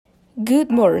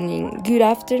Good morning, good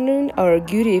afternoon, or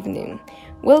good evening.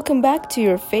 Welcome back to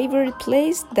your favorite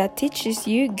place that teaches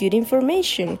you good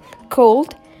information,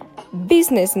 called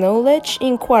Business Knowledge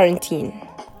in Quarantine.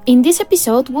 In this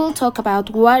episode, we'll talk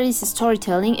about what is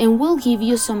storytelling and we'll give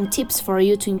you some tips for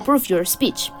you to improve your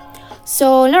speech.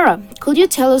 So, Laura, could you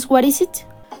tell us what is it?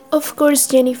 Of course,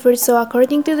 Jennifer. So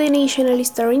according to the National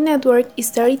Story Network,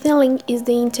 storytelling is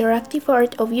the interactive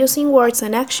art of using words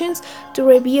and actions to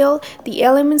reveal the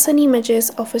elements and images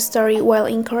of a story while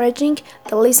encouraging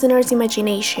the listener's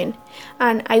imagination.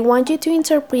 And I want you to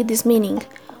interpret this meaning.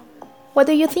 What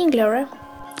do you think, Laura?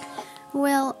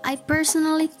 Well, I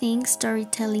personally think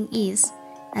storytelling is,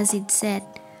 as it said,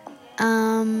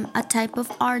 a type of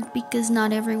art because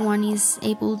not everyone is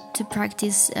able to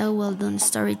practice a well-done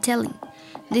storytelling.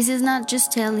 This is not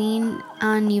just telling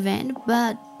an event,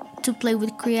 but to play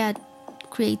with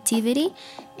creativity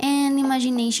and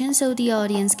imagination so the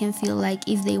audience can feel like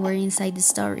if they were inside the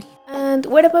story. And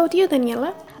what about you,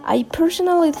 Daniela? I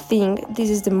personally think this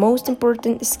is the most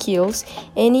important skills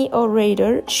any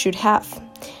orator should have.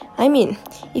 I mean,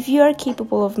 if you are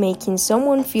capable of making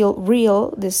someone feel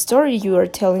real the story you are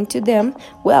telling to them,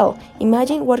 well,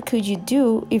 imagine what could you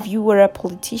do if you were a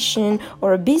politician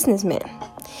or a businessman.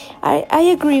 I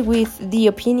agree with the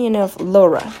opinion of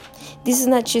Laura. This is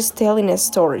not just telling a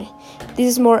story. This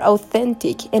is more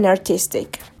authentic and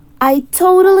artistic. I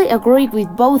totally agree with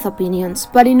both opinions,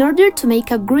 but in order to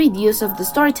make a great use of the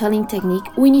storytelling technique,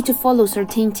 we need to follow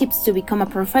certain tips to become a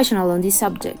professional on this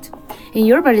subject. And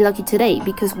you're very lucky today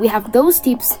because we have those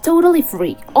tips totally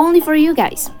free, only for you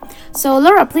guys. So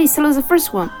Laura, please tell us the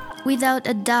first one. Without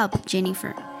a doubt,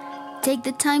 Jennifer. Take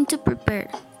the time to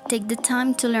prepare. Take the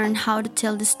time to learn how to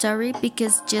tell the story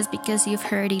because just because you've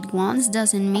heard it once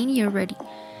doesn't mean you're ready.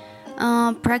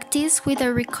 Practice with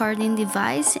a recording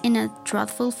device and a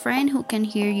truthful friend who can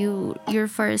hear you your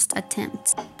first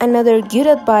attempt. Another good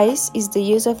advice is the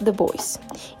use of the voice.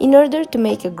 In order to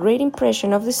make a great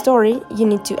impression of the story, you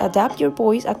need to adapt your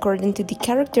voice according to the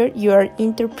character you are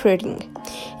interpreting,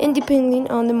 and depending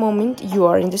on the moment you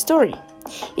are in the story.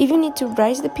 If you need to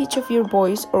raise the pitch of your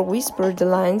voice or whisper the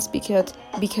lines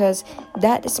because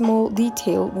that small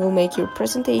detail will make your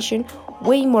presentation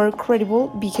way more credible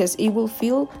because it will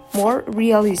feel more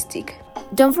realistic.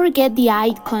 Don't forget the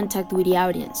eye contact with the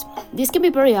audience. This can be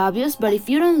very obvious, but if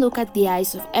you don't look at the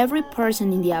eyes of every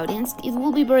person in the audience, it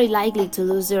will be very likely to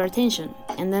lose their attention,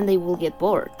 and then they will get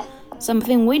bored.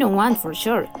 Something we don't want for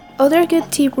sure. Other good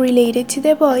tip related to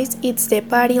the voice is the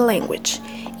body language.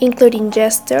 Including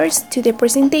gestures to the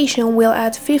presentation will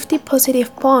add 50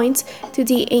 positive points to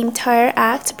the entire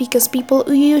act because people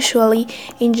usually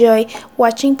enjoy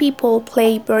watching people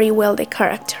play very well the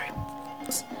character.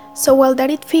 So well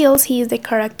that it feels he is the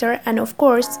character, and of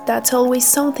course that's always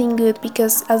something good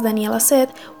because as Daniela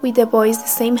said, with the voice the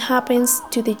same happens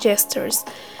to the gestures.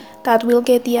 That will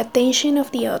get the attention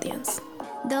of the audience.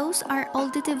 Those are all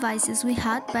the devices we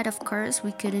had, but of course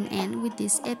we couldn't end with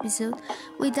this episode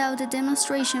without a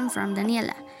demonstration from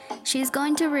Daniela. She's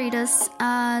going to read us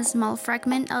a small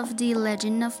fragment of The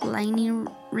Legend of Lightning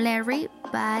Larry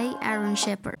by Aaron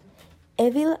Shepard.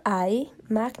 Evil Eye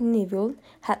McNeville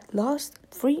had lost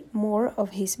 3 more of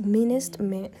his meanest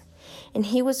men, and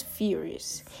he was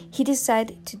furious. He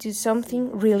decided to do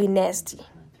something really nasty.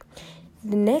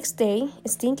 The next day,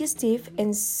 Stinky Steve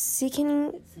and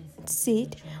Sickening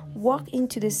Sid walked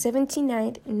into the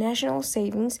 79th National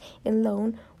Savings and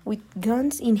Loan with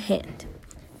guns in hand.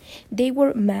 They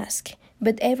were masked,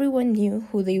 but everyone knew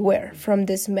who they were from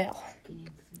the smell.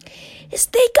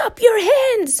 "Stick up your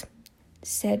hands,"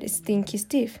 said Stinky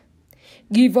Steve.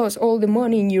 "Give us all the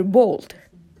money in your vault,"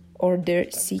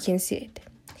 ordered Sickening Sid.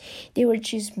 They were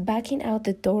just backing out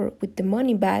the door with the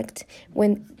money bagged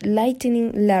when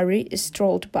Lightning Larry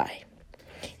strolled by.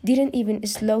 Didn't even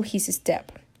slow his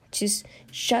step, just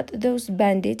shot those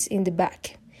bandits in the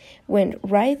back, went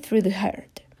right through the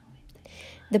heart.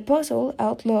 The puzzled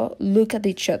outlaw looked at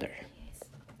each other.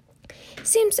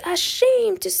 "Seems a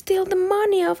shame to steal the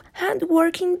money of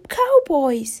hard-working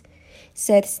cowboys,"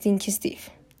 said Stinky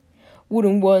Steve.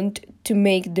 "Wouldn't want to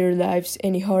make their lives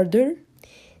any harder,"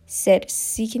 said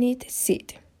Sickening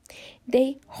Sid.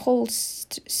 They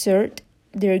holstered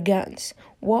their guns,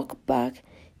 walked back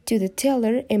to the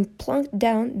teller and plunked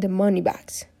down the money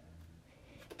bags.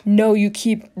 "Now you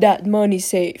keep that money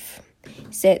safe,"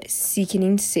 said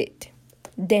Sickening Sid.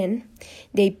 Then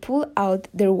they pulled out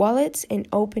their wallets and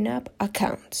opened up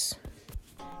accounts.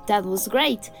 That was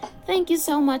great. Thank you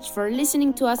so much for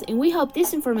listening to us, and we hope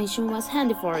this information was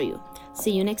handy for you.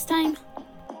 See you next time.